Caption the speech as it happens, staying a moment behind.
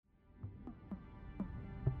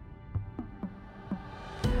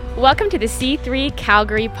Welcome to the C3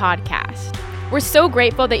 Calgary podcast. We're so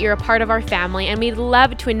grateful that you're a part of our family, and we'd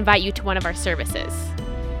love to invite you to one of our services.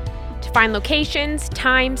 To find locations,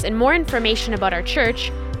 times, and more information about our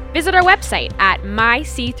church, visit our website at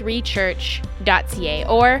myc3church.ca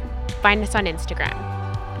or find us on Instagram.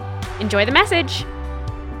 Enjoy the message.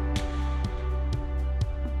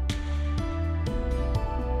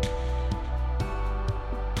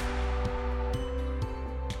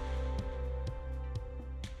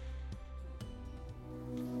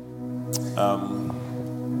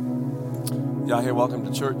 Hey,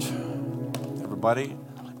 welcome to church, everybody.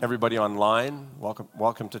 Everybody online,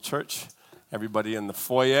 welcome to church. Everybody in the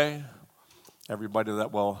foyer, everybody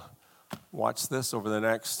that will watch this over the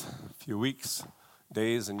next few weeks,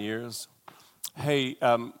 days, and years. Hey,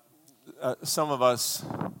 some of us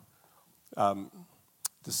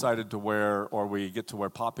decided to wear, or we get to wear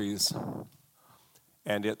poppies,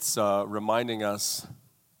 and it's reminding us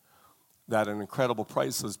that an incredible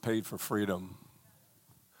price was paid for freedom.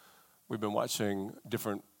 We've been watching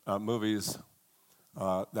different movies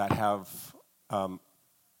that have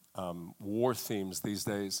war themes these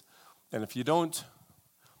days. And if you don't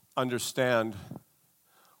understand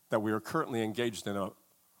that we are currently engaged in a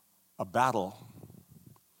battle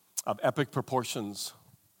of epic proportions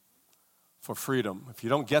for freedom, if you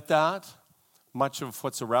don't get that, much of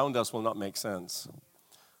what's around us will not make sense.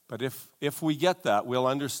 But if we get that, we'll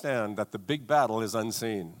understand that the big battle is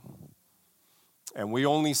unseen. And we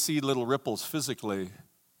only see little ripples physically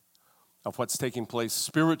of what's taking place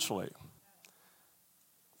spiritually.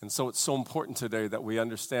 And so it's so important today that we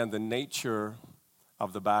understand the nature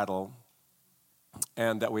of the battle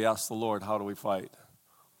and that we ask the Lord, how do we fight?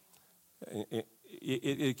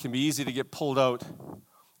 It can be easy to get pulled out,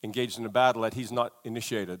 engaged in a battle that he's not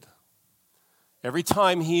initiated. Every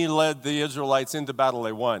time he led the Israelites into battle,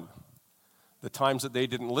 they won. The times that they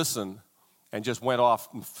didn't listen and just went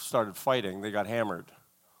off and started fighting, they got hammered.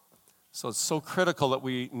 So it's so critical that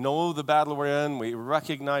we know the battle we're in, we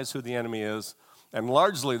recognize who the enemy is, and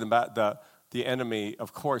largely the enemy,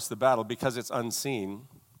 of course, the battle, because it's unseen.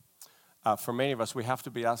 For many of us, we have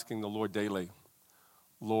to be asking the Lord daily,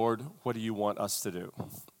 Lord, what do you want us to do?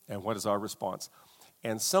 And what is our response?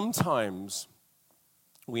 And sometimes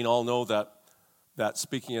we all know that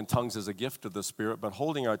speaking in tongues is a gift of the Spirit, but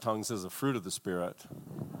holding our tongues is a fruit of the Spirit.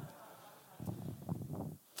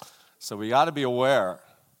 So we got to be aware,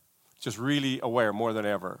 just really aware more than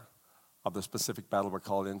ever of the specific battle we're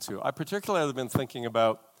called into. I particularly have been thinking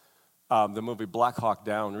about the movie Black Hawk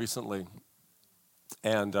Down recently,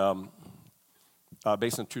 and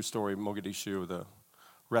based on a true story, Mogadishu, the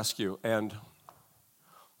rescue. And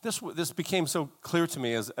this became so clear to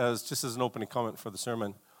me as just as an opening comment for the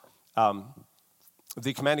sermon.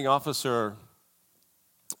 The commanding officer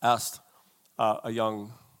asked a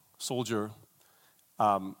young soldier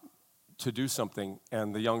to do something,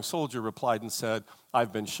 and the young soldier replied and said,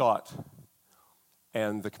 I've been shot.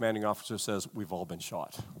 And the commanding officer says, we've all been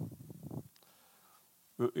shot.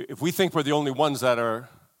 If we think we're the only ones that are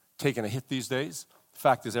taking a hit these days, the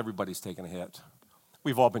fact is everybody's taking a hit.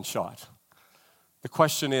 We've all been shot. The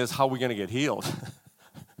question is, how are we going to get healed?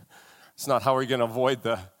 It's not how are we going to avoid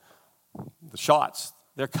the shots.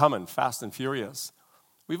 They're coming fast and furious.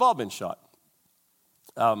 We've all been shot.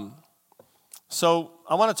 So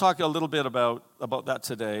I want to talk a little bit about that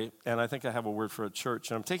today, and I think I have a word for a church.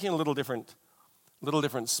 And I'm taking a little different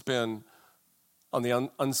spin on the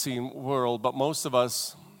unseen world, but most of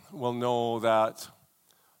us will know that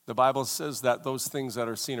the Bible says that those things that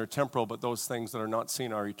are seen are temporal, but those things that are not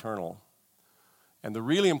seen are eternal. And the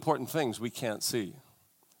really important things we can't see.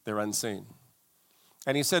 They're unseen.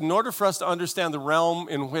 And he said, in order for us to understand the realm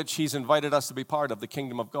in which he's invited us to be part of, the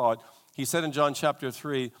kingdom of God, he said in John chapter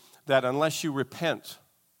 3, that unless you repent,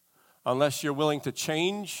 unless you're willing to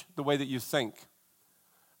change the way that you think,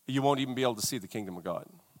 you won't even be able to see the kingdom of God.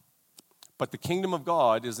 But the kingdom of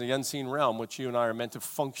God is the unseen realm which you and I are meant to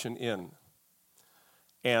function in.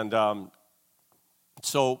 And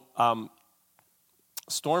storms,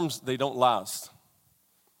 they don't last.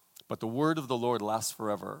 But the word of the Lord lasts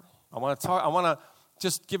forever. I want to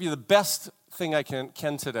just give you the best thing I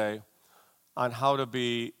can today on how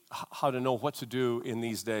to know what to do in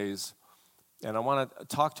these days. And I want to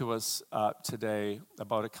talk to us today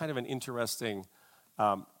about a kind of an interesting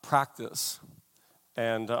practice.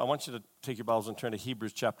 And I want you to take your Bibles and turn to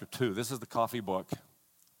Hebrews chapter 2. This is the coffee book.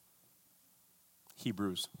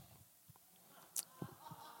 Hebrews.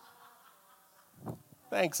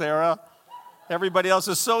 Thanks, Sarah. Everybody else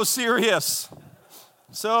is so serious.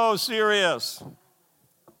 So serious.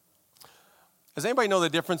 Does anybody know the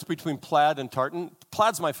difference between plaid and tartan?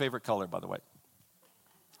 Plaid's my favorite color, by the way.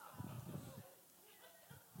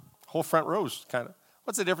 Whole front rows, kind of.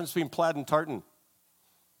 What's the difference between plaid and tartan?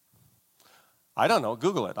 I don't know.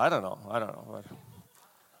 Google it. I don't know.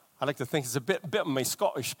 I like to think it's a bit of my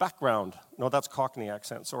Scottish background. No, that's Cockney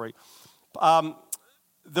accent, sorry.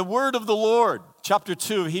 The word of the Lord, chapter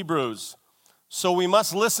 2 of Hebrews. So we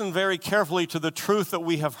must listen very carefully to the truth that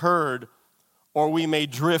we have heard, or we may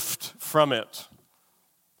drift from it.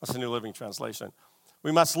 That's the New Living Translation.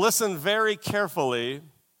 We must listen very carefully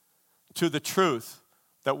to the truth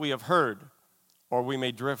that we have heard, or we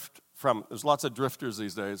may drift from it. There's lots of drifters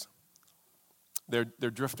these days. They're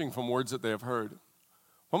drifting from words that they have heard.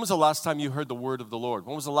 When was the last time you heard the word of the Lord?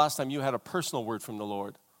 When was the last time you had a personal word from the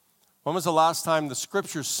Lord? When was the last time the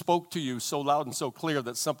scripture spoke to you so loud and so clear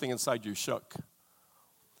that something inside you shook?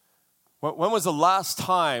 When was the last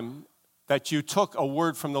time that you took a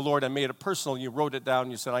word from the Lord and made it personal, you wrote it down,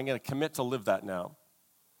 and you said, I'm going to commit to live that now?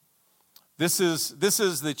 This is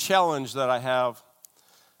the challenge that I have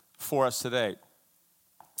for us today.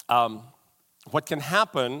 What can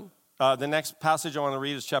happen, the next passage I want to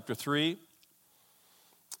read is chapter 3.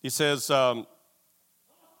 He says,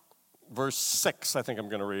 verse 6, I think I'm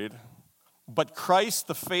going to read. But Christ,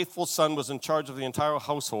 the faithful Son, was in charge of the entire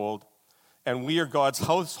household, and we are God's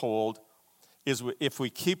household if we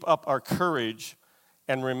keep up our courage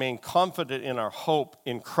and remain confident in our hope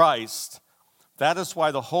in Christ. That is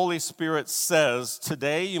why the Holy Spirit says,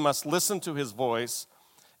 today you must listen to his voice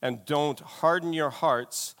and don't harden your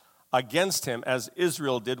hearts against him as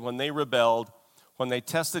Israel did when they rebelled, when they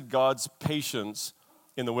tested God's patience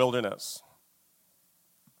in the wilderness.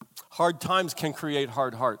 Hard times can create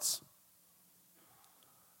hard hearts.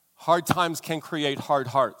 Hard times can create hard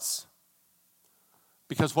hearts.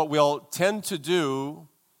 Because what we'll tend to do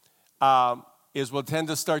is we'll tend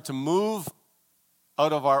to start to move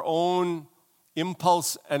out of our own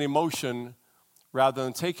impulse and emotion rather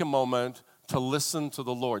than take a moment to listen to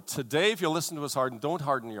the Lord. Today, if you listen to his heart, don't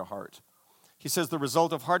harden your heart. He says the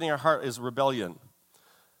result of hardening our heart is rebellion.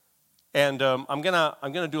 And I'm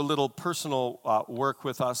gonna do a little personal work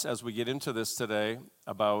with us as we get into this today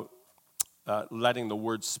about letting the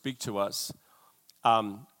word speak to us.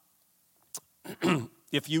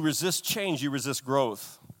 If you resist change, you resist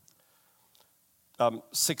growth.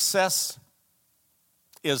 Success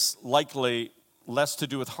is likely less to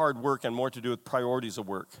do with hard work and more to do with priorities of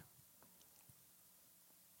work.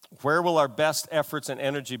 Where will our best efforts and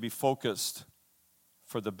energy be focused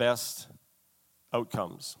for the best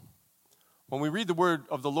outcomes? When we read the word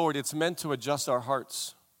of the Lord, it's meant to adjust our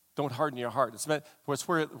hearts. Don't harden your heart. It's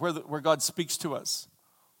where God speaks to us.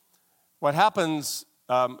 What happens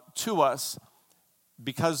to us,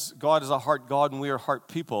 because God is a heart God and we are heart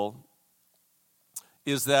people,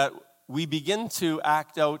 is that we begin to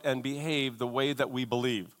act out and behave the way that we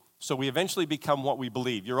believe. So we eventually become what we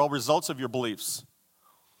believe. You're all results of your beliefs.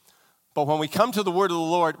 But when we come to the word of the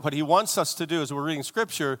Lord, what he wants us to do as we're reading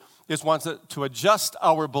scripture is wants to adjust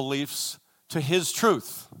our beliefs to his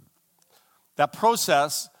truth. That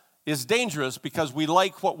process is dangerous because we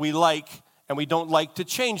like what we like and we don't like to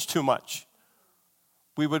change too much.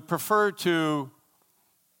 We would prefer to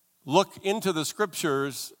look into the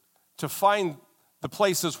scriptures to find the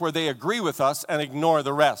places where they agree with us and ignore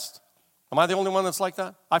the rest. Am I the only one that's like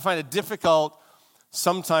that? I find it difficult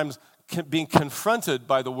sometimes being confronted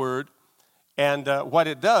by the word. And what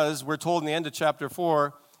it does, we're told in the end of chapter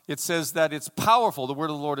 4, it says that it's powerful. The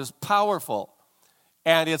word of the Lord is powerful.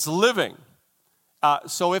 And it's living.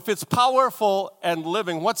 So if it's powerful and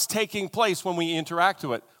living, what's taking place when we interact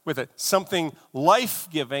with it? Something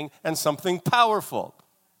life-giving and something powerful.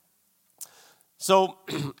 So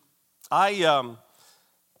I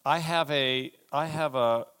have a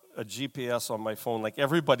GPS on my phone like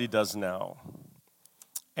everybody does now.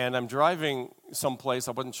 And I'm driving someplace.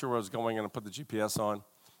 I wasn't sure where I was going, and I put the GPS on.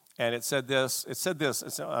 And it said this.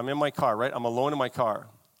 I'm in my car, right? I'm alone in my car.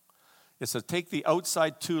 It says, take the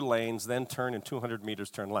outside 2 lanes, then turn in 200 meters,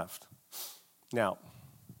 turn left. Now,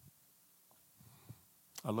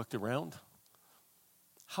 I looked around.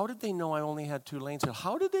 How did they know I only had 2 lanes?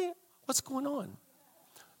 What's going on?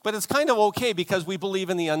 But it's kind of okay because we believe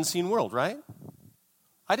in the unseen world, right?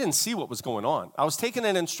 I didn't see what was going on. I was taking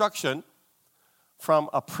an instruction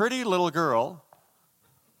from a pretty little girl.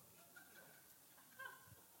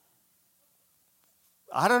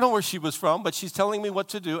 I don't know where she was from, but she's telling me what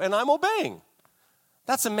to do, and I'm obeying.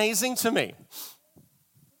 That's amazing to me.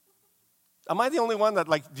 Am I the only one that,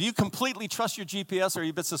 do you completely trust your GPS, or are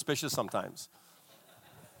you a bit suspicious sometimes?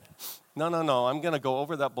 No, I'm going to go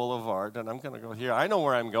over that boulevard, and I'm going to go here. I know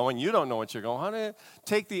where I'm going. You don't know what you're going. Honey,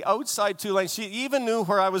 take the outside 2 lanes. She even knew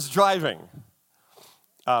where I was driving.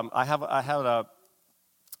 I'm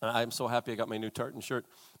so happy I got my new tartan shirt.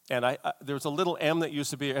 And there was a little M that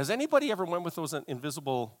used to be. Has anybody ever went with those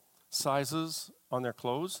invisible sizes on their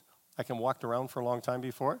clothes? I can walk around for a long time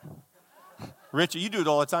before. Rich, you do it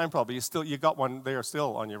all the time probably. You got one there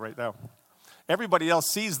still on you right now. Everybody else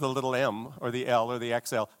sees the little M or the L or the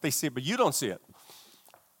XL. They see it, but you don't see it.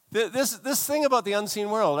 This thing about the unseen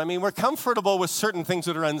world, I mean, we're comfortable with certain things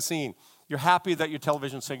that are unseen. You're happy that your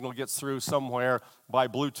television signal gets through somewhere by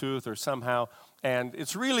Bluetooth or somehow, and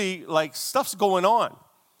it's really like stuff's going on.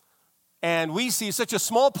 And we see such a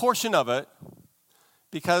small portion of it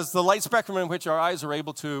because the light spectrum in which our eyes are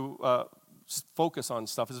able to focus on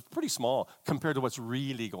stuff is pretty small compared to what's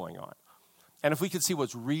really going on. And if we could see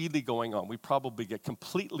what's really going on, we probably get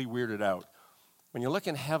completely weirded out. When you look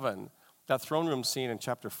in heaven, that throne room scene in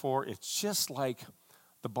chapter 4, it's just like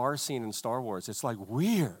the bar scene in Star Wars. It's like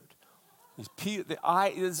weird. The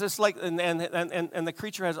eye is just like, and the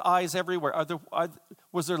creature has eyes everywhere.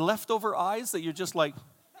 Was there leftover eyes that you're just like?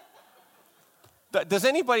 Does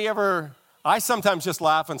anybody ever? I sometimes just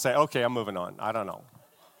laugh and say, "Okay, I'm moving on. I don't know."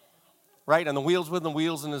 Right? And the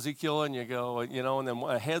wheels in Ezekiel, and you go, and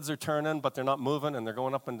then heads are turning, but they're not moving, and they're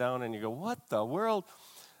going up and down, and you go, "What the world?"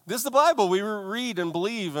 This is the Bible. We read and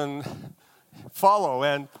believe and follow,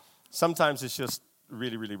 and sometimes it's just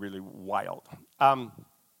really, really, really wild.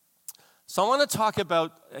 So I want to talk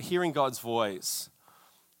about hearing God's voice.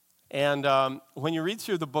 And when you read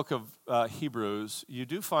through the book of Hebrews, you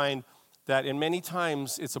do find that in many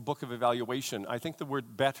times it's a book of evaluation. I think the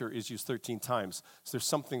word better is used 13 times. So there's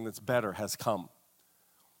something that's better has come.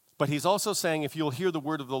 But he's also saying if you'll hear the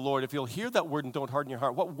word of the Lord, if you'll hear that word and don't harden your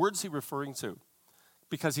heart, what word is he referring to?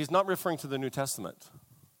 Because he's not referring to the New Testament.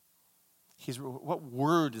 What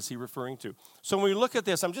word is he referring to? So when we look at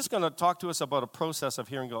this, I'm just going to talk to us about a process of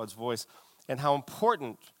hearing God's voice and how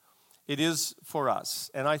important it is for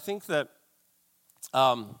us. And I think that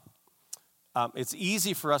it's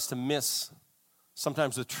easy for us to miss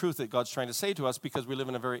sometimes the truth that God's trying to say to us because we live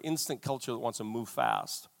in a very instant culture that wants to move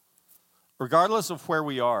fast. Regardless of where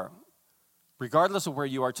we are, regardless of where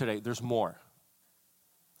you are today, there's more.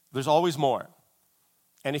 There's always more.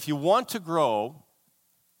 And if you want to grow,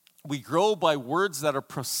 we grow by words that are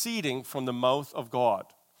proceeding from the mouth of God.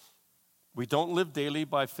 We don't live daily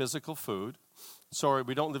by physical food.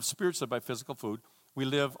 We don't live spiritually by physical food. We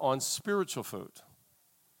live on spiritual food.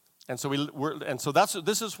 And so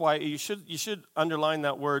this is why you should underline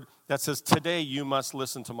that word that says, "Today you must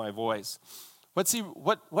listen to my voice."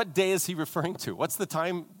 What day is he referring to? What's the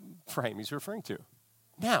time frame he's referring to?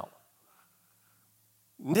 Now.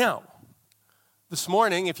 This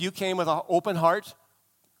morning, if you came with an open heart,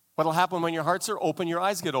 what will happen when your hearts are open? Your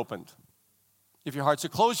eyes get opened. If your hearts are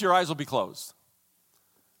closed, your eyes will be closed.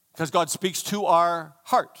 Because God speaks to our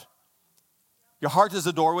heart. Your heart is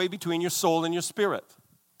the doorway between your soul and your spirit.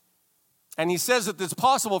 And he says that it's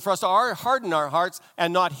possible for us to harden our hearts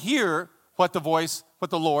and not hear what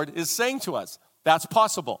the Lord is saying to us. That's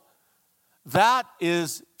possible. That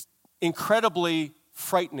is incredibly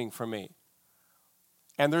frightening for me.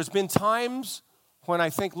 And there's been times when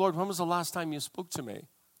I think, Lord, when was the last time you spoke to me?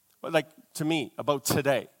 Like to me about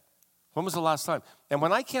today. When was the last time? And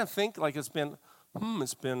when I can't think, like it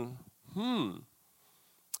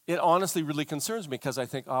honestly really concerns me because I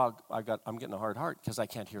think, I'm getting a hard heart because I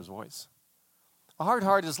can't hear his voice. A hard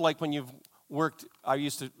heart is like when you've worked,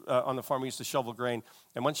 on the farm, we used to shovel grain,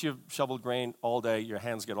 and once you've shoveled grain all day, your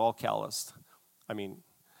hands get all calloused.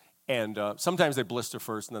 And sometimes they blister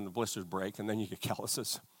first, and then the blisters break, and then you get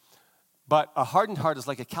calluses. But a hardened heart is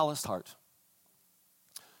like a calloused heart.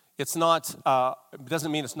 It's not, it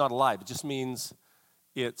doesn't mean it's not alive. It just means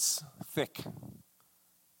it's thick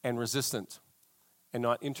and resistant and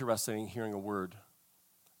not interested in hearing a word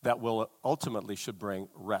that will ultimately should bring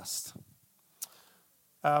rest.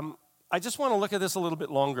 I just want to look at this a little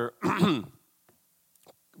bit longer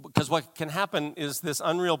because what can happen is this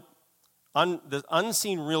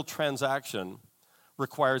unseen real transaction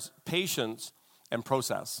requires patience and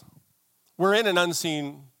process. We're in an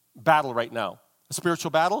unseen battle right now. A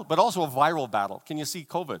spiritual battle, but also a viral battle. Can you see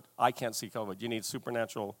COVID? I can't see COVID. You need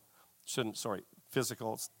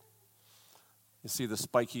physical. You see the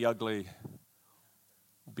spiky, ugly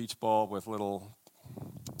beach ball with little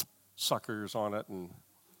suckers on it.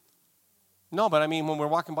 No, but when we're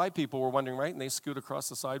walking by people, we're wondering, right? And they scoot across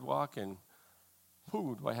the sidewalk and,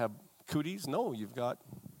 do I have cooties? No, you've got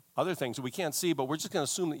other things that we can't see, but we're just going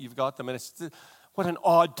to assume that you've got them. And what an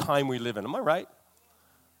odd time we live in. Am I right?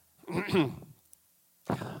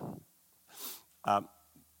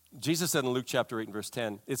 Jesus said in Luke chapter 8 and verse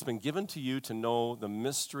 10, "It's been given to you to know the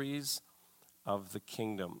mysteries of the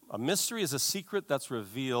kingdom." A mystery is a secret that's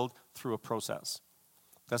revealed through a process.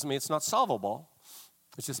 Doesn't mean it's not solvable,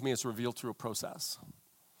 It just means it's revealed through a process.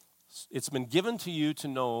 It's been given to you to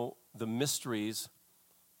know the mysteries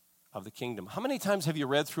of the kingdom. How many times have you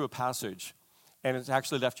read through a passage and it's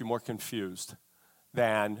actually left you more confused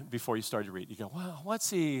than before you started to read? You go, wow,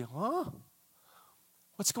 what's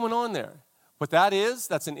going on there? What that is,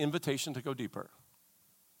 that's an invitation to go deeper.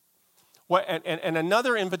 And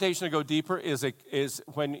another invitation to go deeper is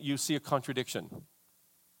when you see a contradiction.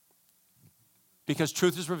 Because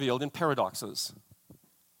truth is revealed in paradoxes.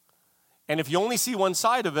 And if you only see one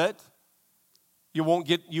side of it, you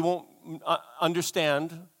won't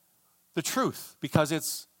understand the truth because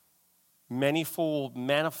it's manifold.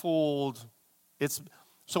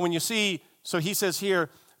 So when you see, so he says here,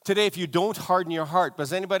 today if you don't harden your heart,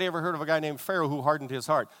 has anybody ever heard of a guy named Pharaoh who hardened his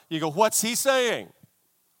heart? You go, what's he saying?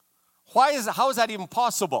 How is that even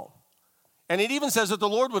possible? And it even says that the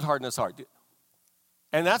Lord would harden his heart.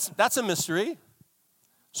 And that's a mystery.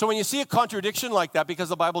 So when you see a contradiction like that, because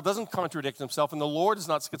the Bible doesn't contradict himself, and the Lord is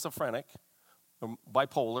not schizophrenic, or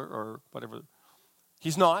bipolar, or whatever,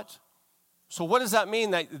 he's not. So what does that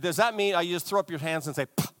mean? Does that mean you just throw up your hands and say,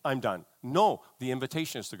 I'm done? No, the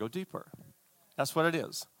invitation is to go deeper. That's what it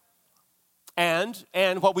is. And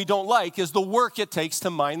what we don't like is the work it takes to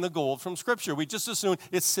mine the gold from Scripture. We just assume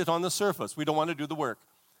it sit on the surface. We don't want to do the work.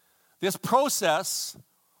 This process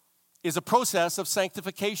is a process of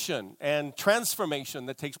sanctification and transformation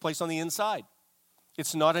that takes place on the inside.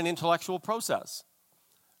 It's not an intellectual process,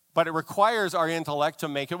 but it requires our intellect to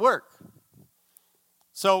make it work.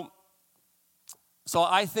 So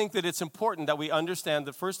I think that it's important that we understand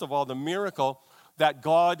that, first of all, the miracle that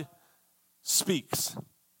God speaks.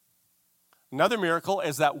 Another miracle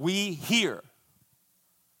is that we hear.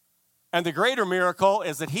 And the greater miracle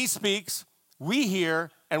is that he speaks, we hear,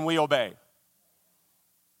 and we obey.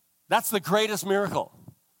 That's the greatest miracle.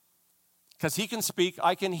 Because he can speak,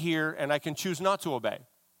 I can hear, and I can choose not to obey.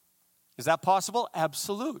 Is that possible?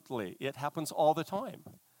 Absolutely. It happens all the time.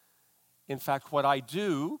 In fact, what I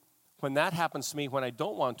do when that happens to me, when I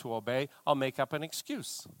don't want to obey, I'll make up an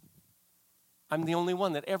excuse. I'm the only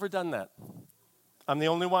one that ever done that. I'm the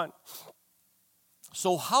only one.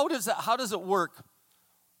 So how does it work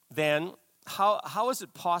then? How is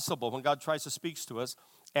it possible when God tries to speak to us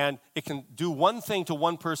and it can do one thing to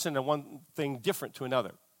one person and one thing different to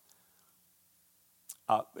another?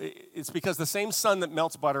 It's because the same sun that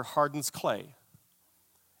melts butter hardens clay.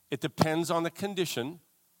 It depends on the condition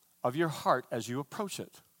of your heart as you approach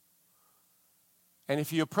it. And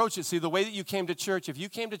if you approach it, see, the way that you came to church, if you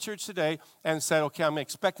came to church today and said, okay, I'm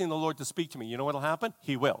expecting the Lord to speak to me, you know what will happen?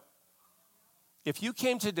 He will. If you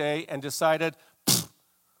came today and decided,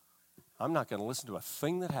 I'm not going to listen to a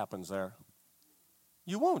thing that happens there,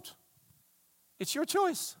 you won't. It's your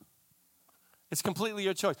choice. It's completely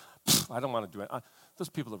your choice. I don't want to do it. Those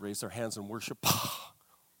people that raise their hands in worship,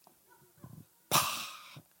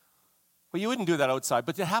 well, you wouldn't do that outside,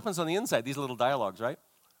 but it happens on the inside, these little dialogues, right?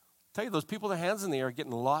 I tell you, those people with their hands in the air are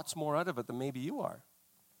getting lots more out of it than maybe you are.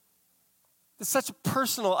 It's such a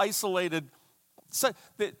personal, isolated,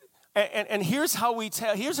 and here's how we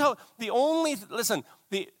tell,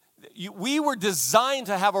 we were designed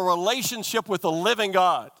to have a relationship with the living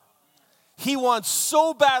God. He wants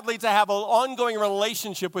so badly to have an ongoing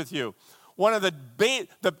relationship with you. One of the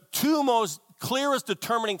two most clearest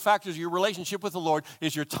determining factors of your relationship with the Lord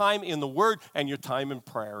is your time in the Word and your time in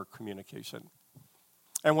prayer or communication.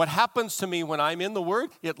 And what happens to me when I'm in the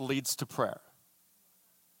Word, it leads to prayer.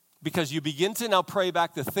 Because you begin to now pray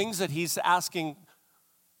back the things that he's asking.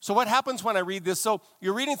 So what happens when I read this? So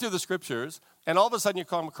you're reading through the Scriptures, and all of a sudden you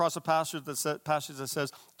come across a passage that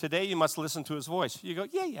says, today you must listen to his voice. You go,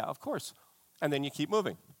 yeah, of course. And then you keep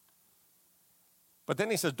moving. But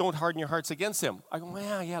then he says, don't harden your hearts against him. I go,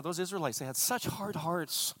 yeah, those Israelites, they had such hard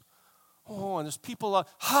hearts. Oh, and there's people,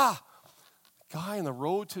 guy on the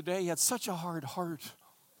road today, he had such a hard heart.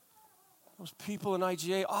 Those people in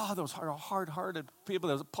IGA, those are hard-hearted people.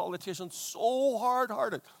 Those politicians, so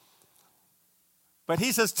hard-hearted. But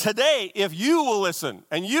he says, today, if you will listen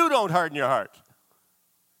and you don't harden your heart,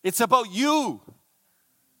 it's about you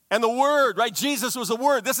and the Word, right? Jesus was the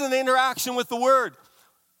Word. This is an interaction with the Word.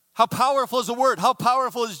 How powerful is the Word? How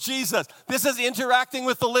powerful is Jesus? This is interacting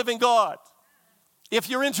with the living God, if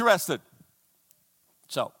you're interested.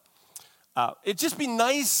 So, it'd just be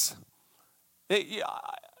nice.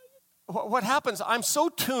 What happens, I'm so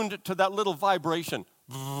tuned to that little vibration.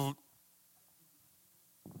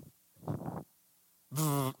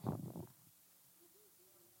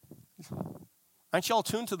 Aren't you all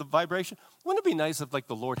tuned to the vibration? Wouldn't it be nice if, like,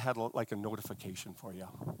 the Lord had like a notification for you?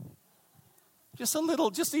 Just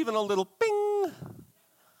even a little bing.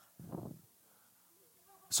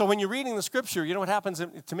 So when you're reading the scripture, you know what happens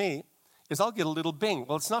to me is I'll get a little bing.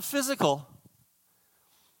 Well, it's not physical.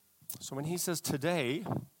 So when he says, today,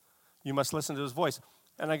 you must listen to his voice.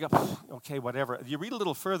 And I go, okay, whatever. You read a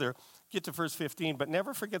little further, get to verse 15, but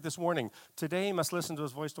never forget this warning. Today you must listen to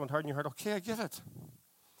his voice, don't harden your heart. Okay, I get it.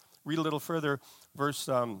 Read a little further,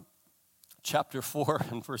 chapter 4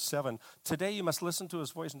 and verse 7. Today you must listen to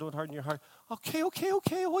his voice and don't harden your heart. Okay.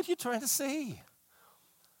 What are you trying to say?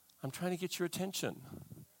 I'm trying to get your attention.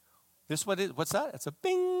 What's that? It's a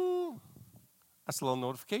bing. That's a little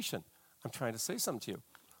notification. I'm trying to say something to you.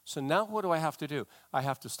 So now what do I have to do? I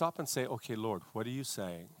have to stop and say, okay, Lord, what are you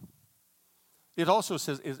saying? It also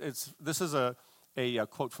says, this is a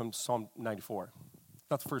quote from Psalm 94.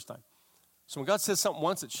 Not the first time. So when God says something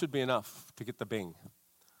once, it should be enough to get the bing.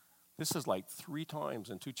 This is like 3 times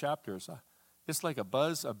in 2 chapters. It's like a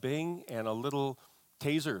buzz, a bing, and a little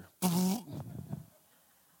taser.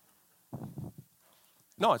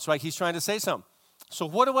 No, it's like he's trying to say something. So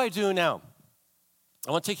what do I do now?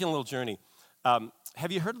 I want to take you on a little journey.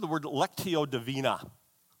 Have you heard of the word Lectio Divina?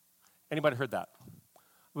 Anybody heard that?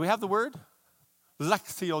 Do we have the word?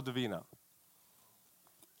 Lectio Divina.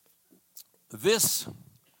 This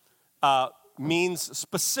means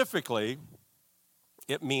specifically,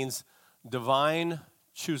 it means divine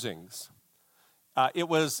choosings. It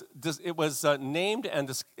was named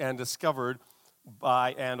and discovered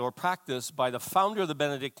by or practiced by the founder of the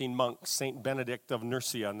Benedictine monks, Saint Benedict of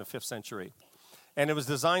Nursia in the 5th century. And it was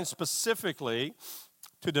designed specifically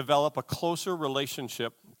to develop a closer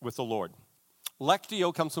relationship with the Lord.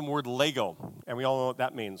 Lectio comes from the word Lego, and we all know what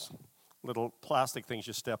that means. Little plastic things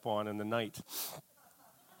you step on in the night.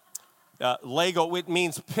 Lego, it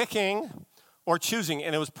means picking or choosing,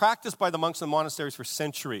 and it was practiced by the monks in the monasteries for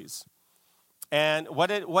centuries. And what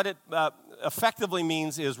it effectively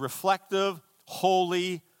means is reflective,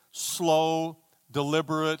 holy, slow,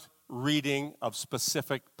 deliberate reading of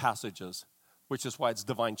specific passages, which is why it's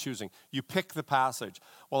divine choosing. You pick the passage.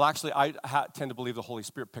 Well, actually, I tend to believe the Holy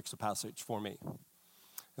Spirit picks the passage for me. And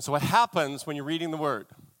so what happens when you're reading the Word?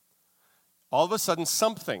 All of a sudden,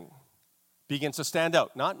 something begins to stand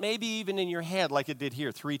out. Not maybe even in your head like it did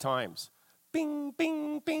here 3 times. Bing,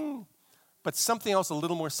 bing, bing. But something else a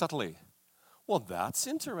little more subtly. Well, that's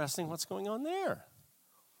interesting. What's going on there?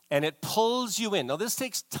 And it pulls you in. Now, this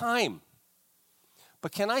takes time.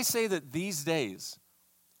 But can I say that these days,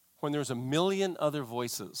 when there's a million other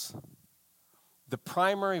voices, the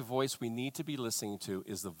primary voice we need to be listening to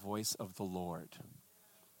is the voice of the Lord.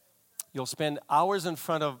 You'll spend hours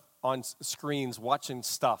on screens watching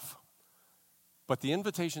stuff. But the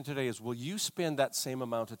invitation today is, will you spend that same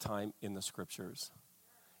amount of time in the scriptures?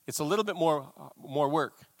 It's a little bit more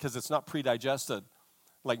work because it's not pre-digested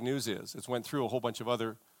like news is. It's went through a whole bunch of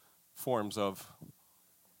other forms of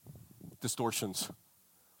distortions.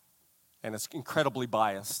 And it's incredibly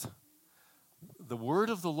biased. The word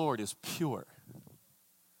of the Lord is pure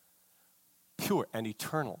and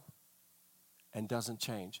eternal and doesn't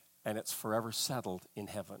change. And it's forever settled in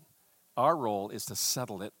heaven. Our role is to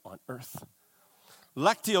settle it on earth.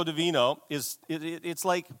 Lectio Divina it's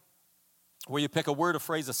like where you pick a word, a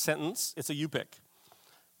phrase, a sentence. It's a you pick.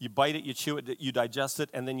 You bite it, you chew it, you digest it,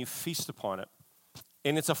 and then you feast upon it.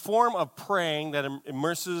 And it's a form of praying that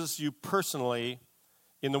immerses you personally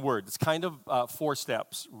in the Word. It's kind of 4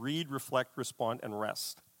 steps: read, reflect, respond, and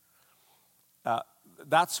rest.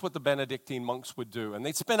 That's what the Benedictine monks would do, and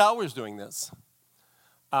they'd spend hours doing this.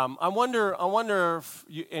 I wonder if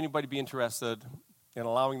anybody be interested in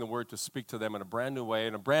allowing the Word to speak to them in a brand new way,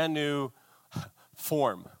 in a brand new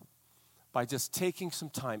form, by just taking some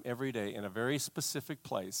time every day in a very specific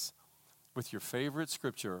place with your favorite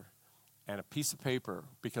scripture and a piece of paper,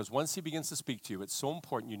 because once he begins to speak to you, it's so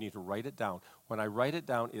important you need to write it down. When I write it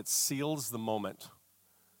down, it seals the moment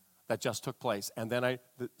that just took place. And then I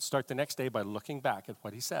start the next day by looking back at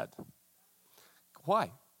what he said.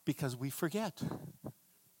 Why? Because we forget.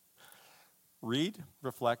 Read,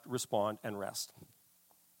 reflect, respond, and rest.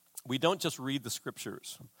 We don't just read the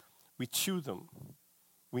scriptures. We chew them.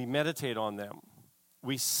 We meditate on them.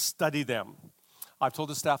 We study them. I've told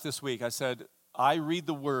the staff this week, I said, I read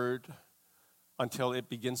the word until it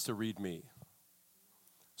begins to read me.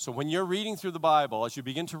 So when you're reading through the Bible, as you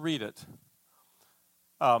begin to read it,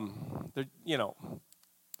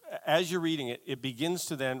 as you're reading it, it begins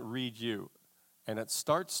to then read you. And it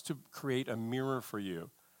starts to create a mirror for you.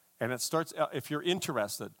 And it starts, if you're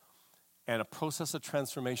interested, and a process of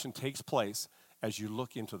transformation takes place as you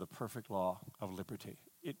look into the perfect law of liberty.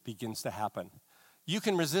 It begins to happen. You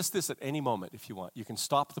can resist this at any moment if you want. You can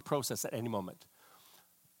stop the process at any moment.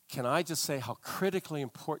 Can I just say how critically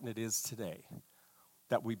important it is today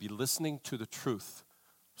that we be listening to the truth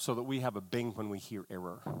so that we have a bing when we hear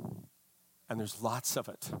error. And there's lots of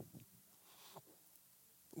it.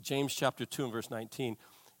 James chapter 2 and verse 19.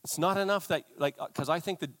 It's not enough that, because I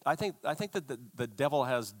think that the devil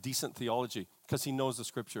has decent theology because he knows the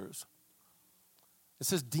scriptures. It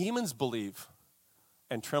says demons believe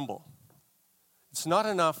and tremble. It's not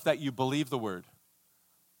enough that you believe the word.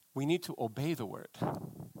 We need to obey the word.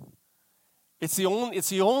 It's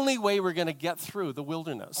the only way we're going to get through the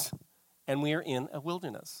wilderness. And we are in a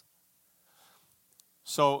wilderness.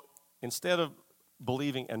 So instead of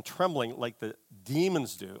believing and trembling like the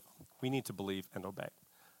demons do, we need to believe and obey.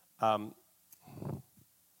 I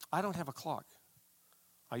don't have a clock.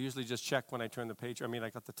 I usually just check when I turn the page. I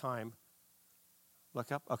got the time.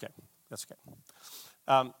 Look up? Okay, that's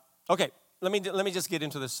okay. Okay, let me just get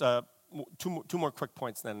into this. Two more quick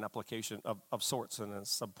points, then an application of sorts, and then a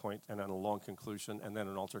sub-point, and then a long conclusion, and then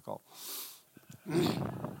an altar call.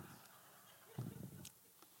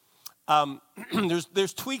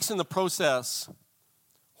 There's tweaks in the process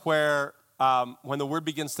where when the word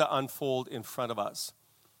begins to unfold in front of us.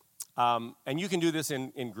 And you can do this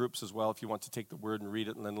in groups as well if you want to take the word and read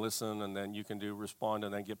it and then listen, and then you can respond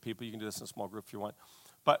and then get people. You can do this in a small group if you want.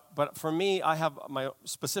 But for me, I have my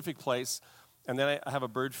specific place, and then I have a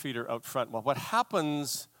bird feeder out front. Well, what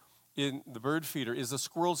happens in the bird feeder is the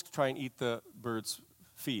squirrels try and eat the bird's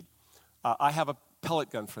feed. I have a pellet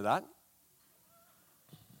gun for that.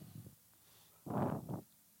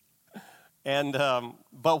 And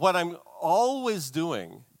but what I'm always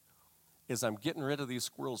doing is I'm getting rid of these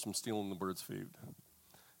squirrels from stealing the bird's feed.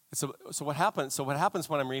 So what happens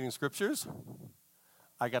when I'm reading scriptures?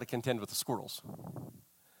 I got to contend with the squirrels.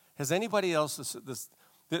 Has anybody else,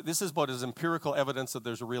 this is about as empirical evidence that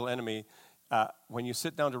there's a real enemy. When you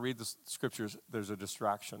sit down to read the scriptures, there's a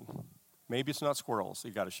distraction. Maybe it's not squirrels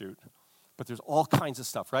you got to shoot, but there's all kinds of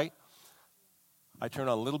stuff, right? I turn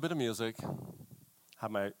on a little bit of music.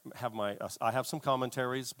 I have some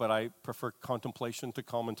commentaries, but I prefer contemplation to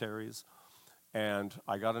commentaries. And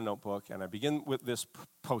I got a notebook, and I begin with this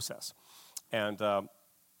process. And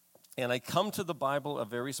I come to the Bible a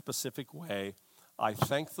very specific way. I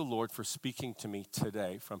thank the Lord for speaking to me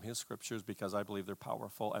today from his scriptures because I believe they're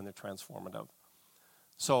powerful and they're transformative.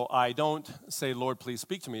 So I don't say, Lord, please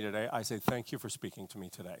speak to me today. I say, thank you for speaking to me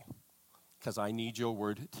today because I need your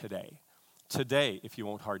word today. Today, if you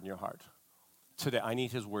won't harden your heart. Today, I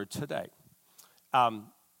need his word today.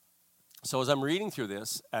 So as I'm reading through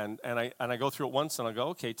this, and I go through it once, and I go,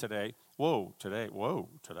 okay, today. That's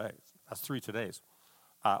 3 todays.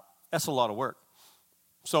 That's a lot of work.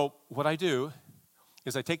 So what I do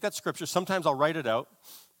is I take that scripture. Sometimes I'll write it out,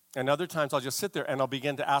 and other times I'll just sit there and I'll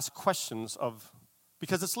begin to ask questions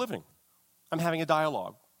because it's living. I'm having a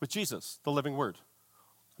dialogue with Jesus, the living word.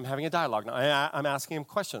 I'm having a dialogue. Now, I'm asking him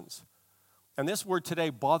questions. And this word today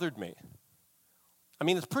bothered me.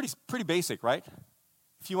 It's pretty basic, right?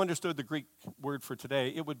 If you understood the Greek word for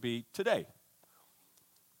today, it would be today.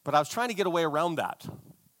 But I was trying to get away around that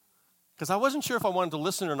because I wasn't sure if I wanted to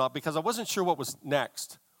listen or not because I wasn't sure what was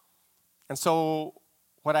next. And so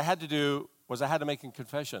what I had to do was I had to make a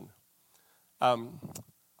confession. And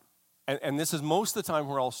this is most of the time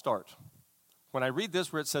where I'll start. When I read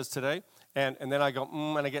this where it says today, and then I go,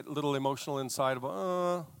 and I get a little emotional inside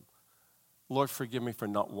about, Lord, forgive me for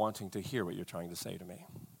not wanting to hear what you're trying to say to me.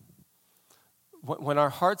 When our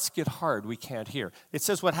hearts get hard, we can't hear. It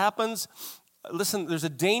says what happens, listen, there's a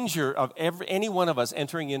danger of any one of us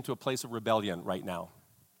entering into a place of rebellion right now.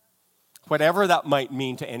 Whatever that might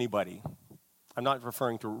mean to anybody. I'm not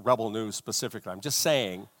referring to Rebel News specifically. I'm just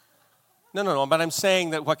saying, no, but I'm saying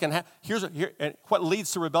that what can happen, what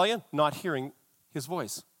leads to rebellion? Not hearing his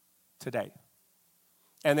voice today.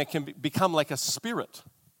 And it can become like a spirit.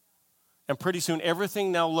 And pretty soon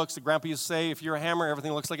everything now looks, the grandpa used to say, if you're a hammer,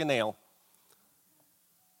 everything looks like a nail.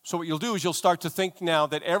 So what you'll do is you'll start to think now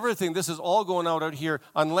that everything, this is all going out here,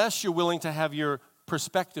 unless you're willing to have your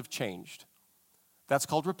perspective changed. That's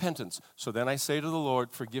called repentance. So then I say to the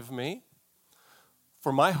Lord, forgive me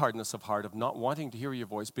for my hardness of heart of not wanting to hear your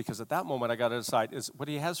voice, because at that moment I got to decide, is what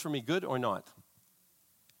he has for me good or not?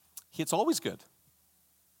 It's always good.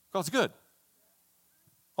 God's good.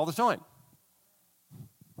 All the time.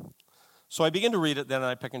 So I begin to read it, then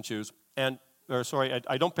I pick and choose. I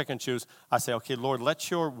don't pick and choose. I say, okay, Lord, let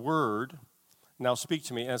your word now speak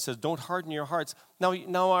to me. And it says, don't harden your hearts.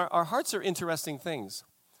 Now our hearts are interesting things.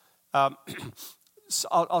 So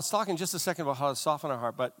I'll talk in just a second about how to soften our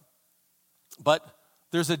heart, but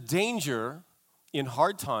there's a danger in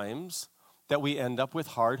hard times that we end up with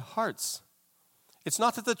hard hearts. It's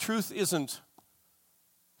not that the truth isn't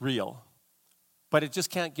real, but it just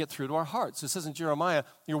can't get through to our hearts. It says in Jeremiah,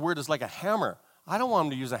 your word is like a hammer. I don't want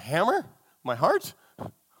him to use a hammer, my heart.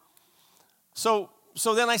 So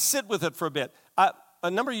then I sit with it for a bit. A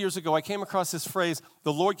number of years ago, I came across this phrase,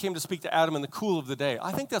 the Lord came to speak to Adam in the cool of the day.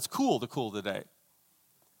 I think that's cool, the cool of the day.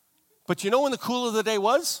 But you know when the cool of the day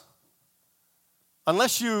was?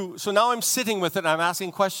 So now I'm sitting with it and I'm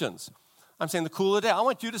asking questions. I'm saying the cool of the day. I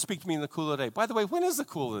want you to speak to me in the cool of the day. By the way, when is the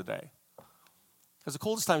cool of the day? Because the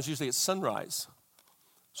coldest time is usually at sunrise.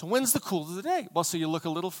 So when's the cool of the day? Well, so you look a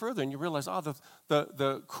little further and you realize,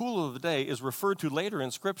 the cool of the day is referred to later in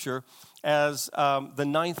Scripture as the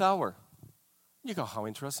ninth hour. You go, how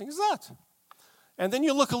interesting is that? And then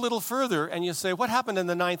you look a little further and you say, what happened in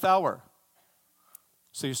the ninth hour?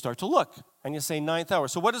 So you start to look and you say ninth hour.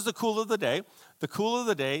 So what is the cool of the day? The cool of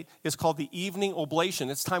the day is called the evening oblation.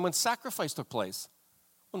 It's time when sacrifice took place.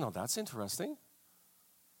 Well, no, that's interesting.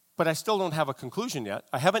 But I still don't have a conclusion yet.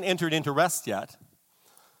 I haven't entered into rest yet.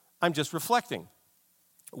 I'm just reflecting.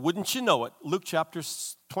 Wouldn't you know it? Luke chapter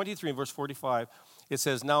 23 and verse 45, it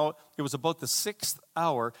says, now it was about the 6th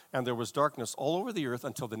hour, and there was darkness all over the earth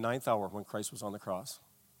until the 9th hour when Christ was on the cross.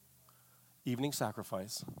 Evening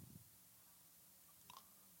sacrifice.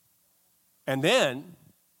 And then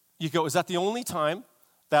you go, is that the only time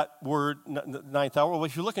that word, 9th hour? Well,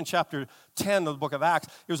 if you look in chapter 10 of the book of Acts,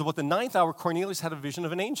 it was about the 9th hour Cornelius had a vision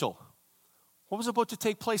of an angel. What was about to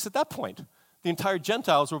take place at that point? The entire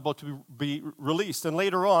Gentiles were about to be released. And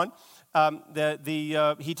later on,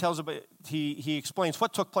 he explains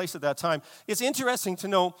what took place at that time. It's interesting to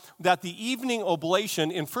know that the evening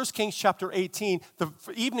oblation in 1 Kings chapter 18, the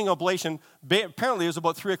evening oblation apparently was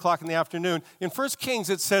about 3 o'clock in the afternoon. In 1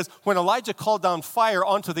 Kings it says when Elijah called down fire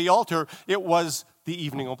onto the altar, it was the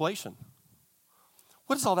evening oblation.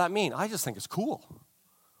 What does all that mean? I just think it's cool.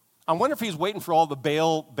 I wonder if he's waiting for all the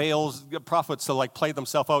Baal's prophets to play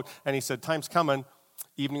themselves out. And he said, time's coming,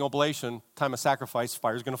 evening oblation, time of sacrifice,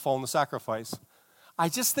 fire's going to fall in the sacrifice. I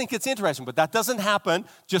just think it's interesting, but that doesn't happen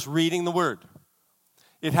just reading the word.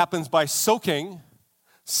 It happens by soaking,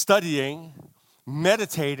 studying,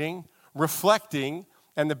 meditating, reflecting,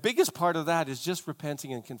 and the biggest part of that is just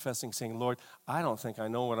repenting and confessing, saying, Lord, I don't think I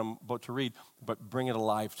know what I'm about to read, but bring it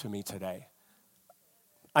alive to me today.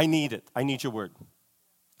 I need it. I need your word.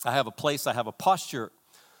 I have a place, I have a posture,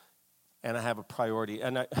 and I have a priority.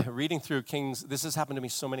 And reading through Kings, this has happened to me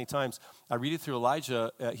so many times. I read it through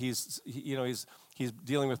Elijah. He's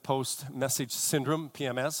dealing with post-message syndrome,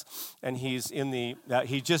 PMS, and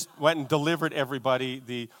he just went and delivered everybody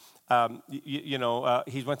he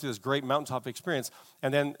went through this great mountaintop experience,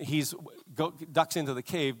 and then ducks into the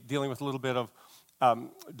cave dealing with a little bit of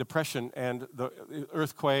depression and the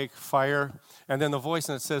earthquake, fire, and then the voice,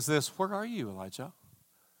 and it says this, where are you, Elijah?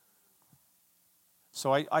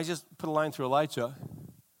 So I just put a line through Elijah,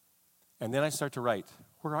 and then I start to write,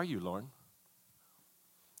 where are you, Lord?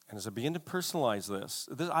 And as I begin to personalize this,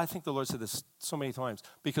 I think the Lord said this so many times,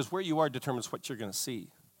 because where you are determines what you're going to see.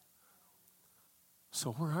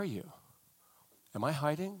 So where are you? Am I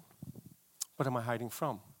hiding? What am I hiding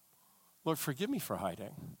from? Lord, forgive me for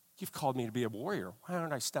hiding. You've called me to be a warrior. Why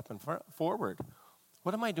aren't I stepping forward?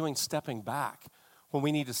 What am I doing stepping back when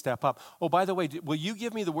we need to step up? Oh, by the way, will you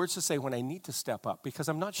give me the words to say when I need to step up? Because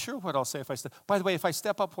I'm not sure what I'll say if I step. By the way, if I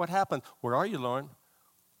step up, what happened? Where are you, Lord?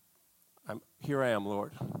 Here I am,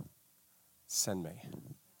 Lord. Send me.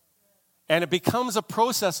 And it becomes a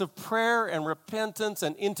process of prayer and repentance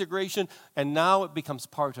and integration, and now it becomes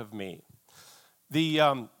part of me.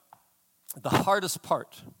 The hardest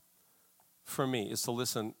part for me is to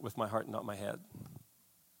listen with my heart, not my head.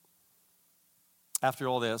 After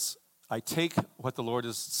all this, I take what the Lord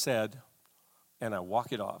has said and I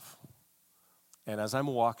walk it off. And as I'm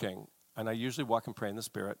walking, and I usually walk and pray in the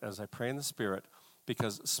Spirit, as I pray in the Spirit,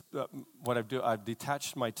 because what I've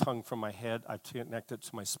detached my tongue from my head, I've connected it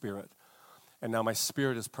to my spirit. And now my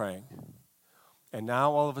spirit is praying. And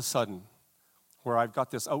now all of a sudden, where I've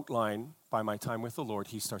got this outline by my time with the Lord,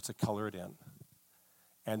 he starts to color it in.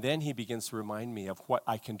 And then he begins to remind me of what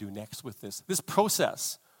I can do next with this. This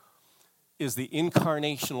process is the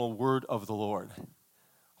incarnational word of the Lord,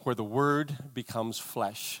 where the word becomes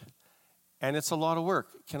flesh. And it's a lot of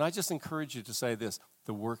work. Can I just encourage you to say this?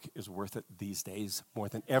 The work is worth it these days more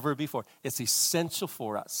than ever before. It's essential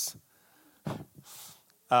for us.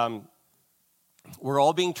 We're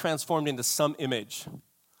all being transformed into some image.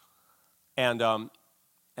 And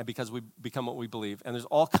because we become what we believe. And there's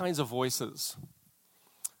all kinds of voices.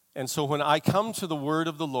 And so when I come to the word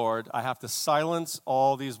of the Lord, I have to silence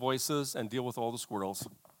all these voices and deal with all the squirrels.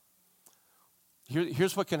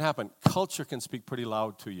 Here's what can happen. Culture can speak pretty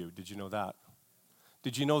loud to you. Did you know that?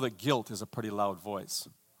 Did you know that guilt is a pretty loud voice?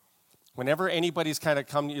 Whenever anybody's kind of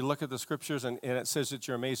come, you look at the scriptures and it says that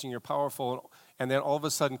you're amazing, you're powerful, and then all of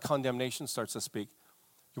a sudden condemnation starts to speak.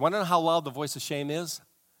 You want to know how loud the voice of shame is?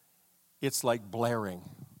 It's like blaring.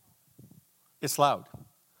 It's loud.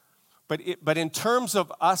 But in terms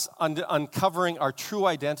of us uncovering our true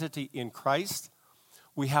identity in Christ,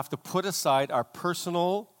 we have to put aside our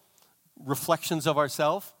personal reflections of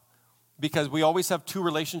ourselves, because we always have two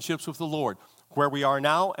relationships with the Lord, where we are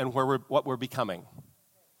now and what we're becoming.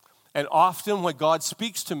 And often when God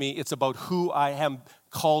speaks to me, it's about who I am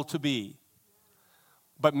called to be.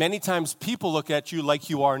 But many times people look at you like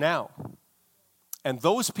you are now. And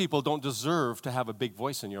those people don't deserve to have a big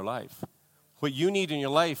voice in your life. What you need in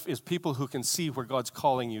your life is people who can see where God's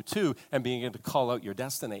calling you to and being able to call out your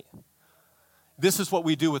destiny. This is what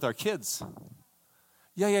we do with our kids.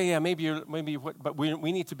 But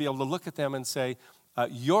we need to be able to look at them and say,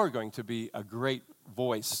 you're going to be a great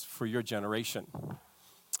voice for your generation.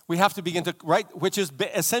 We have to begin to write, which is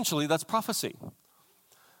essentially, that's prophecy.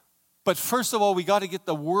 But first of all, we got to get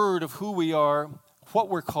the word of who we are, what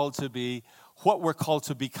we're called to be, what we're called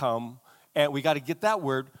to become, and we got to get that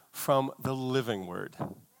word from the living word.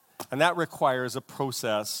 And that requires a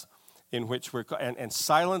process in which and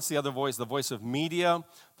silence the other voice, the voice of media,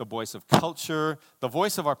 the voice of culture, the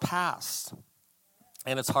voice of our past,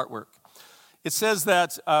 and it's heart work. It says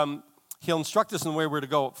that he'll instruct us in the way we're to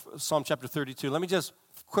go, Psalm chapter 32. Let me just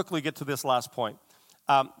quickly get to this last point.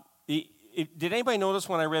 Did anybody notice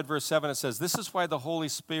when I read verse 7, it says, this is why the Holy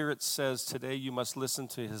Spirit says today you must listen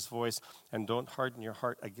to his voice and don't harden your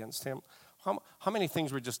heart against him. How many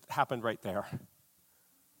things were just happened right there?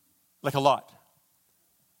 Like a lot.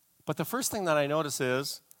 But the first thing that I notice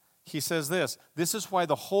is, he says this is why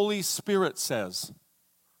the Holy Spirit says.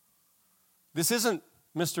 This isn't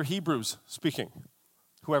Mr. Hebrews speaking,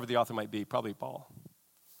 whoever the author might be, probably Paul.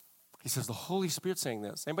 He says the Holy Spirit saying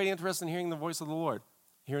this. Anybody interested in hearing the voice of the Lord?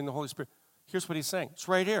 Hearing the Holy Spirit? Here's what he's saying. It's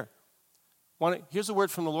right here. Here's a word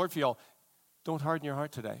from the Lord for y'all. Don't harden your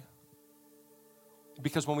heart today.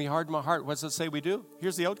 Because when we harden our heart, what does it say we do?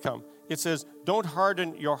 Here's the outcome. It says, don't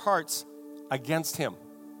harden your hearts against him.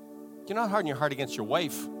 You're not hardening your heart against your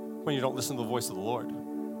wife when you don't listen to the voice of the Lord.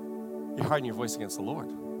 You're hardening your voice against the Lord.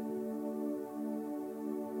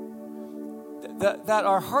 That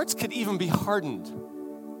our hearts could even be hardened.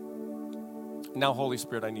 Now, Holy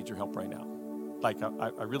Spirit, I need your help right now. Like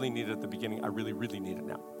I really need it at the beginning. I really, really need it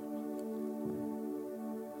now.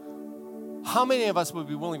 How many of us would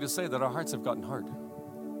be willing to say that our hearts have gotten hard?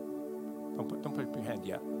 Don't put up your hand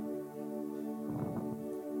yet.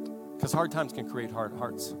 Because hard times can create hard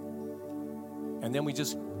hearts. And then we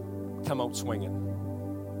just come out swinging.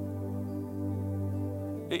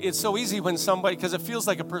 It's so easy when somebody, because it feels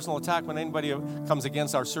like a personal attack when anybody comes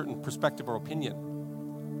against our certain perspective or opinion.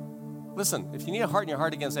 Listen, if you need to harden your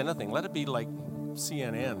heart against anything, let it be like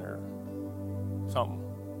CNN or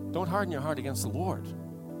something. Don't harden your heart against the Lord.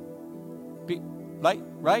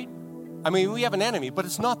 Right? I mean, we have an enemy, but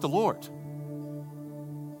it's not the Lord.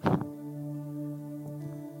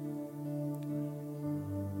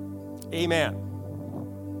 Amen.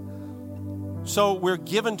 So we're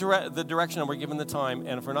given the direction and we're given the time,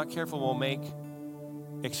 and if we're not careful, we'll make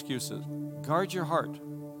excuses. Guard your heart.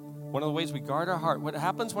 One of the ways we guard our heart, what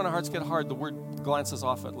happens when our hearts get hard, the word glances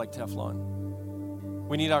off it like Teflon.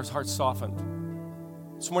 We need our hearts softened.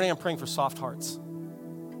 This morning I'm praying for soft hearts.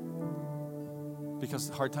 Because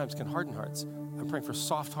hard times can harden hearts. I'm praying for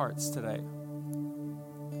soft hearts today.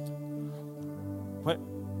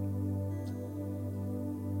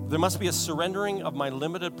 There must be a surrendering of my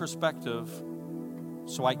limited perspective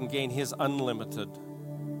so I can gain his unlimited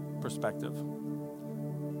perspective.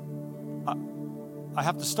 I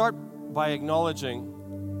have to start by acknowledging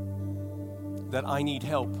that I need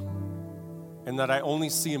help and that I only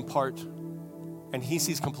see in part and he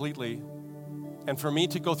sees completely. And for me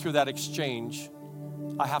to go through that exchange,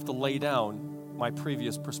 I have to lay down my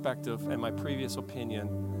previous perspective and my previous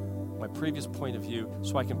opinion, my previous point of view,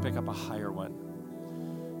 so I can pick up a higher one.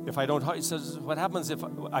 If I don't, it says, what happens if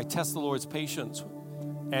I test the Lord's patience?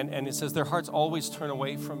 And it says, their hearts always turn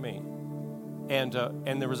away from me. And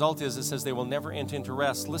the result is, it says, they will never enter into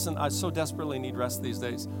rest. Listen, I so desperately need rest these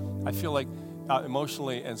days. I feel like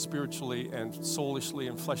emotionally and spiritually and soulishly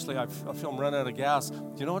and fleshly, I feel I'm running out of gas.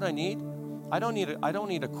 Do you know what I need? I don't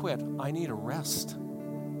need a quit. I need a rest.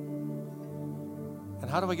 And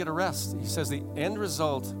how do I get a rest? He says the end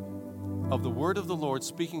result of the word of the Lord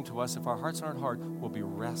speaking to us, if our hearts aren't hard, will be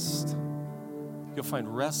rest. You'll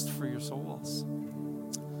find rest for your souls.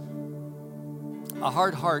 A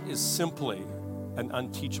hard heart is simply an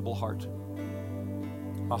unteachable heart.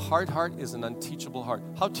 A hard heart is an unteachable heart.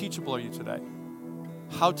 How teachable are you today?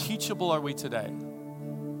 How teachable are we today?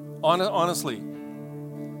 Honestly,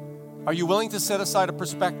 are you willing to set aside a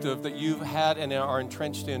perspective that you've had and are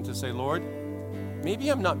entrenched in to say, Lord, maybe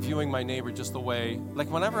I'm not viewing my neighbor just the way,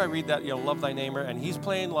 like whenever I read that, love thy neighbor, and he's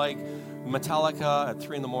playing like Metallica at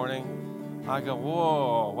 3 a.m, I go,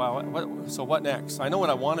 whoa, wow, so what next? I know what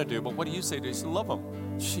I want to do, but what do you say to you? You say, love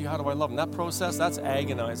him. Gee, how do I love him? That process, that's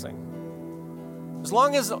agonizing. As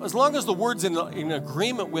long as the word's in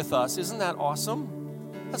agreement with us, isn't that awesome?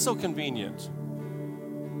 That's so convenient.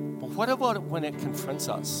 But what about when it confronts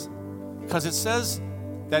us? Because it says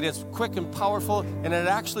that it's quick and powerful, and it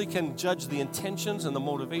actually can judge the intentions and the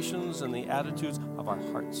motivations and the attitudes of our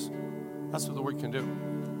hearts. That's what the word can do.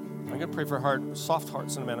 I'm going to pray for soft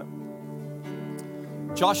hearts in a minute.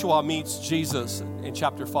 Joshua meets Jesus in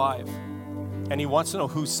chapter 5, and he wants to know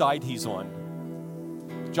whose side he's on.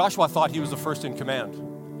 Joshua thought he was the first in command.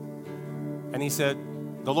 And he said,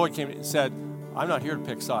 the Lord came and said, I'm not here to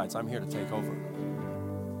pick sides, I'm here to take over.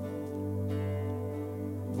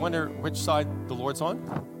 Wonder which side the Lord's on?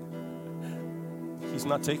 He's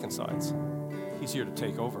not taking sides. He's here to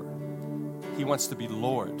take over. He wants to be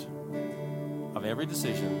Lord of every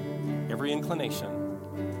decision, every inclination,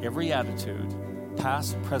 every attitude,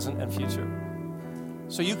 past, present, and future.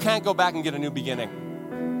 So you can't go back and get a new beginning,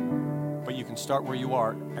 but you can start where you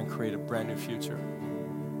are and create a brand new future.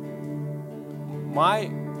 My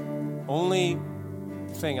only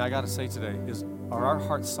thing I got to say today is, are our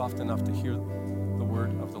hearts soft enough to hear the word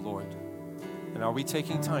of the Lord? And are we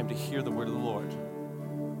taking time to hear the word of the Lord?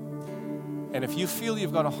 And if you feel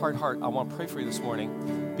you've got a hard heart, I want to pray for you this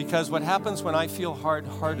morning, because what happens when I feel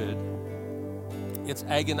hard-hearted,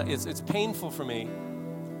 it's painful for me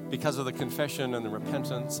because of the confession and the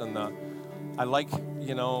repentance and I like,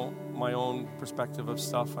 my own perspective of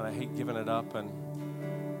stuff, and I hate giving it up,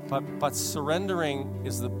 but surrendering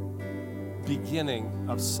is the beginning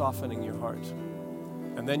of softening your heart.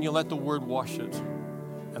 And then you let the word wash it.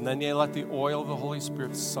 And then you let the oil of the Holy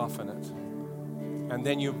Spirit soften it. And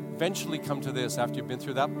then you eventually come to this, after you've been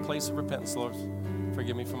through that place of repentance. Lord,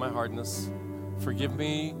 forgive me for my hardness. Forgive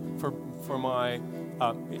me for my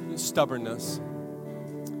stubbornness.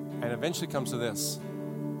 And eventually comes to this.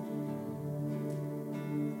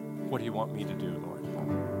 What do you want me to do, Lord?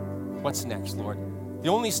 What's next, Lord? The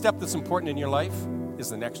only step that's important in your life is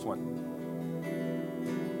the next one.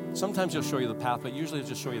 Sometimes he'll show you the path, but usually he'll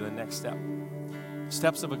just show you the next step.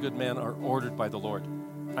 Steps of a good man are ordered by the Lord.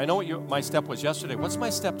 I know what my step was yesterday. What's my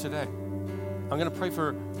step today? I'm going to pray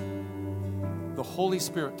for the Holy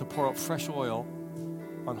Spirit to pour out fresh oil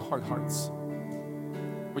on hard hearts.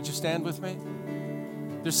 Would you stand with me?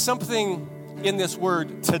 There's something in this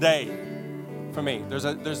word today for me.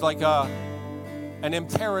 There's like an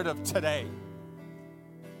imperative today.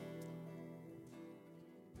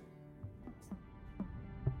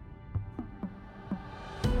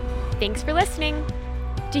 Thanks for listening.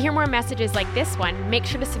 To hear more messages like this one, make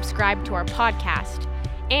sure to subscribe to our podcast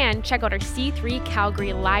and check out our C3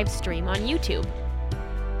 Calgary live stream on YouTube.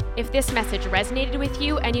 If this message resonated with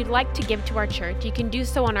you and you'd like to give to our church, you can do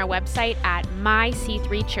so on our website at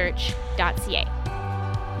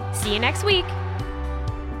myc3church.ca. See you next week.